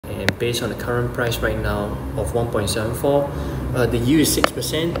and based on the current price right now of 1.74, the yield is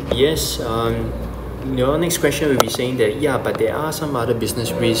 6%. Yes, your next question will be saying that, yeah, but there are some other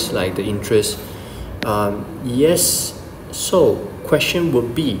business risks like the interest. Yes, so question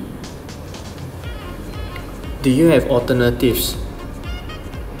would be, do you have alternatives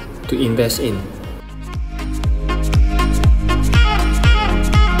to invest in?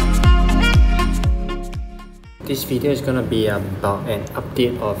 This video is gonna be about an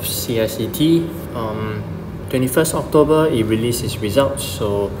update of CICT. 21st October, it released its results,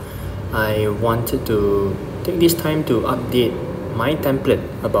 so I wanted to take this time to update my template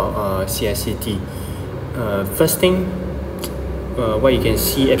about CICT. First thing, what you can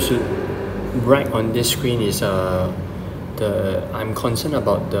see right on this screen is I'm concerned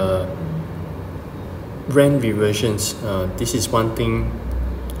about the rent reversions. This is one thing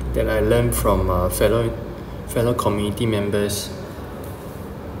that I learned from fellow community members.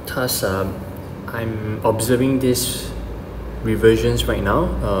 Thus, I'm observing these reversions right now.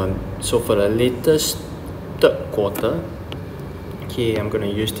 So for the latest third quarter, okay, I'm gonna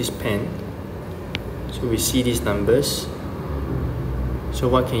use this pen. So we see these numbers. So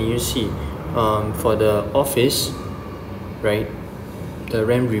what can you see? For the office, right, the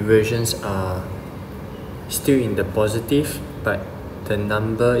rent reversions are still in the positive, but the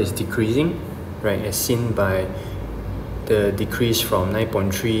number is decreasing, right, as seen by the decrease from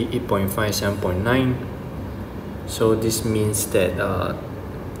 9.3, 8.5, 7.9. So this means that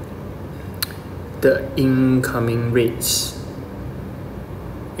the incoming rates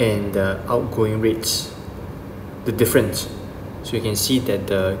and the outgoing rates, the difference, so you can see that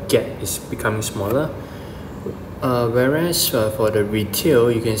the gap is becoming smaller. Whereas for the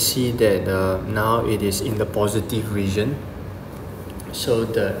retail, you can see that now it is in the positive region. So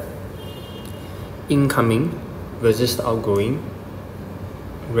the incoming versus the outgoing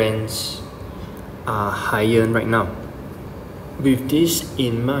rents are higher right now. With this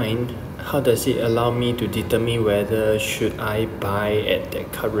in mind, how does it allow me to determine whether should I buy at the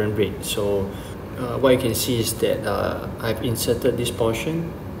current rate? So what you can see is that I've inserted this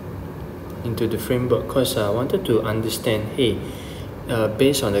portion into the framework because I wanted to understand, hey,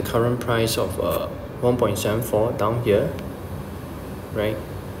 based on the current price of 1.74 down here, right,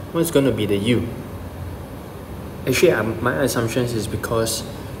 what's going to be the yield? Actually, my assumptions is because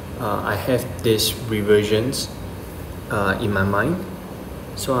I have these reversions in my mind.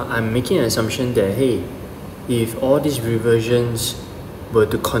 So I'm making an assumption that, hey, if all these reversions were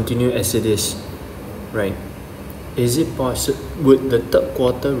to continue as it is, right, is it possible, would the third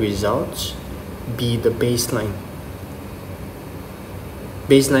quarter results be the baseline?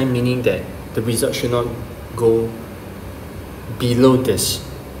 Baseline meaning that the result should not go below this,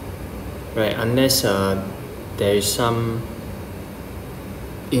 right, unless there is some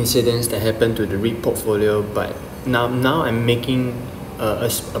incidents that happen to the REIT portfolio. But now I'm making a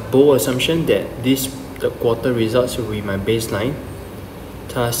bold assumption that the quarter results will be my baseline.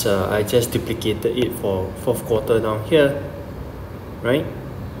 Thus, I just duplicated it for fourth quarter down here, right?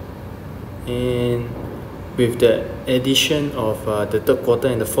 And with the addition of the third quarter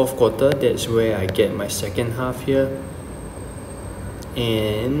and the fourth quarter, that's where I get my second half here.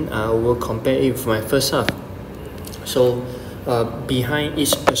 And I will compare it with my first half. So behind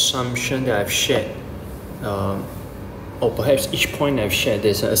each assumption that I've shared, or perhaps each point I've shared,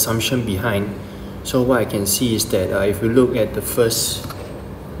 there's an assumption behind. So what I can see is that if you look at the first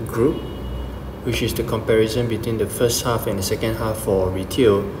group, which is the comparison between the first half and the second half for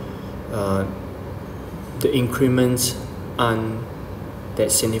retail, the increments aren't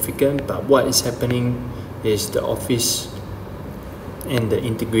that significant, but what is happening is the office and the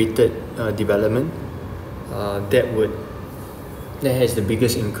integrated development that has the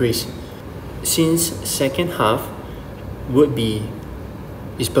biggest increase, since second half may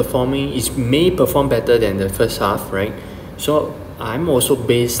perform better than the first half, right? So I'm also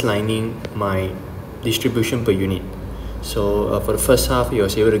baselining my distribution per unit. So for the first half, it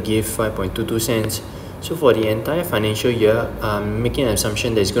was able to give 5.22 cents. So for the entire financial year, I'm making an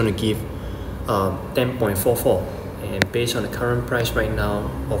assumption that it's going to give 10.44. And based on the current price right now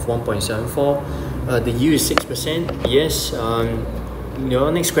of 1.74, the yield is 6%. Yes,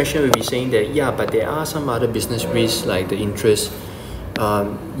 your next question will be saying that, yeah, but there are some other business risks like the interest.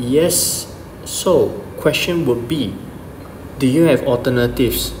 Yes, so question would be, do you have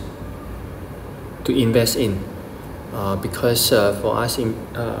alternatives to invest in? Because for us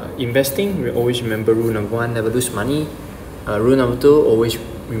investing, we always remember rule number 1, never lose money. Rule number 2, always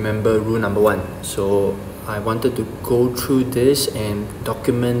remember rule number 1. So I wanted to go through this and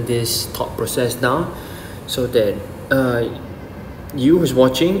document this thought process down so that you who's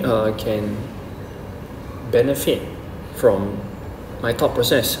watching can benefit from my thought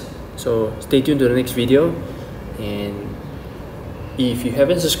process. So stay tuned to the next video, and if you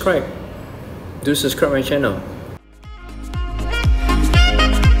haven't subscribed, do subscribe my channel.